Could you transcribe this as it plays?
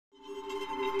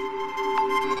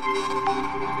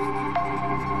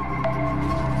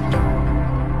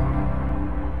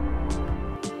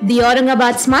The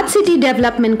Aurangabad Smart City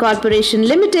Development Corporation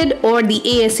Limited, or the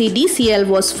ASCDCL,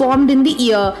 was formed in the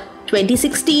year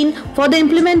 2016 for the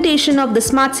implementation of the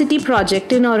Smart City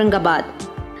project in Aurangabad.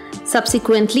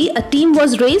 Subsequently, a team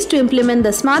was raised to implement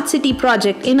the Smart City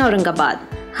project in Aurangabad.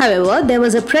 However, there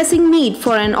was a pressing need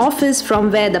for an office from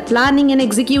where the planning and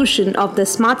execution of the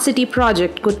Smart City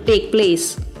project could take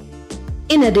place.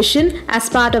 In addition, as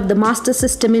part of the Master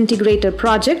System Integrator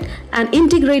project, an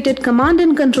integrated command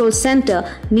and control center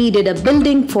needed a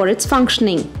building for its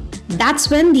functioning. That's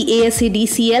when the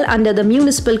ASCDCL, under the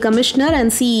Municipal Commissioner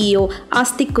and CEO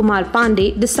Astik Kumar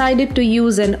Pandey, decided to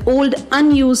use an old,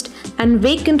 unused and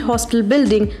vacant hostel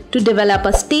building to develop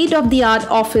a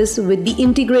state-of-the-art office with the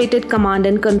integrated command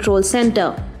and control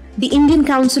center. The Indian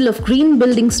Council of Green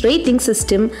Buildings rating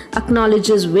system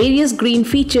acknowledges various green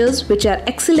features which are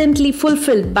excellently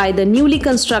fulfilled by the newly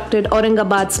constructed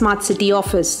Aurangabad Smart City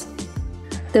office.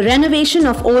 The renovation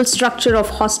of old structure of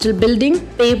hostel building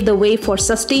paved the way for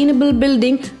sustainable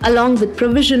building along with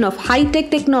provision of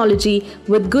high-tech technology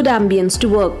with good ambience to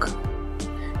work.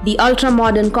 The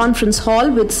ultra-modern conference hall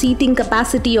with seating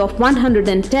capacity of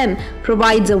 110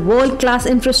 provides a world-class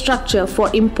infrastructure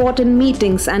for important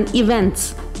meetings and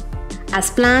events. As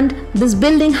planned, this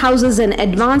building houses an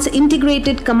advanced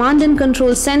integrated command and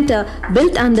control center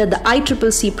built under the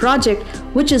ICCC project,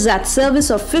 which is at service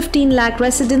of 15 lakh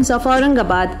residents of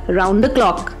Aurangabad round the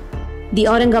clock. The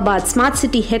Aurangabad Smart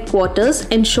City headquarters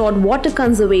ensured water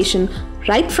conservation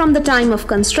right from the time of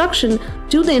construction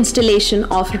to the installation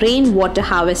of rainwater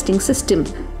harvesting system.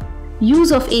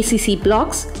 Use of ACC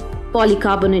blocks,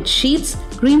 polycarbonate sheets,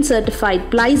 green certified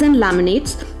plies and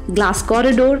laminates, glass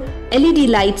corridor, LED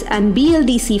lights and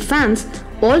BLDC fans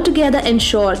altogether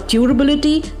ensure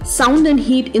durability, sound and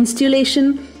heat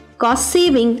insulation, cost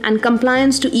saving and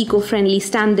compliance to eco-friendly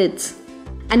standards.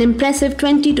 An impressive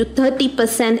 20 to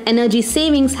 30% energy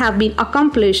savings have been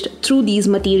accomplished through these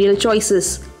material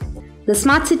choices. The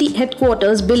Smart City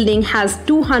headquarters building has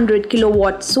 200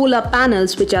 kilowatt solar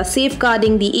panels which are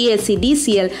safeguarding the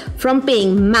ASCDCL from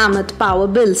paying mammoth power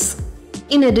bills.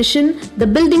 In addition, the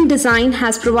building design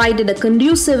has provided a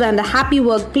conducive and a happy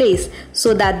workplace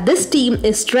so that this team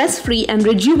is stress-free and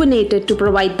rejuvenated to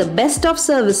provide the best of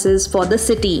services for the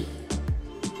city.